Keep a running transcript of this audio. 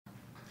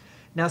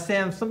Now,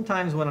 Sam,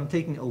 sometimes when I'm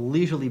taking a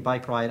leisurely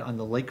bike ride on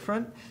the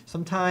lakefront,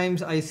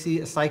 sometimes I see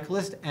a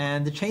cyclist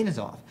and the chain is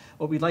off.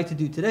 What we'd like to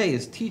do today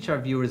is teach our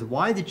viewers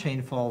why the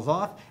chain falls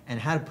off and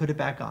how to put it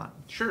back on.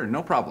 Sure,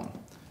 no problem.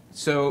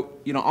 So,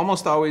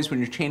 almost always when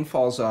your chain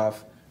falls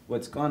off,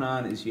 what's going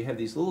on is you have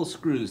these little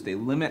screws. They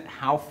limit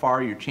how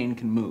far your chain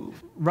can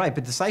move. Right,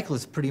 but the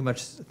cyclist pretty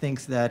much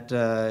thinks that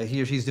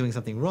he or she's doing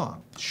something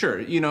wrong.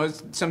 Sure,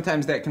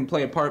 sometimes that can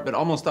play a part, but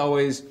almost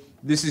always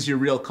this is your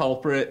real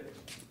culprit,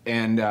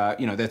 and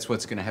that's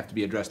what's going to have to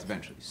be addressed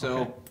eventually.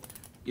 So,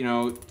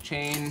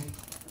 chain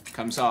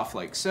comes off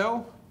like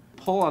so.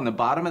 Pull on the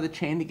bottom of the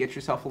chain to get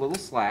yourself a little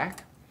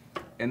slack,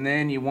 and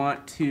then you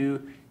want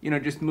to,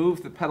 just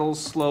move the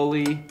pedals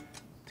slowly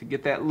to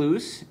get that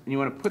loose, and you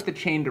want to put the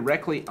chain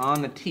directly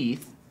on the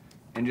teeth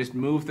and just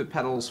move the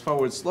pedals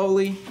forward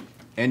slowly,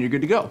 and you're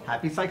good to go.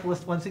 Happy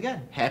cyclist once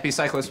again. Happy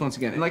cyclist once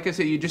again. And like I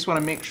said, you just want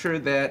to make sure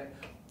that,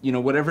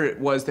 whatever it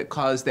was that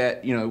caused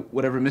that,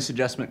 whatever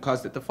misadjustment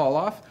caused it to fall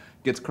off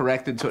gets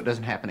corrected so it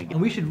doesn't happen again.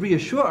 And we should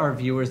reassure our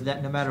viewers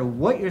that no matter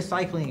what your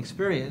cycling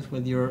experience,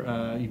 whether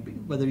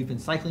you've been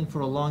cycling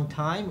for a long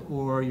time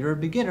or you're a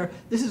beginner,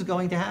 this is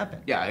going to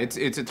happen. Yeah, it's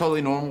a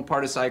totally normal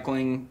part of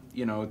cycling.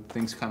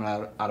 Things come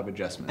out of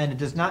adjustment. And it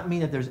does not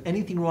mean that there's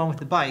anything wrong with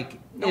the bike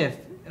Nope.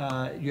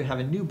 if you have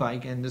a new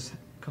bike and this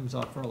comes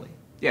off early.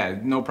 Yeah,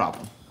 no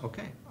problem.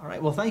 Okay. All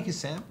right. Well, thank you,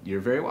 Sam.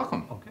 You're very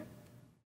welcome. Okay.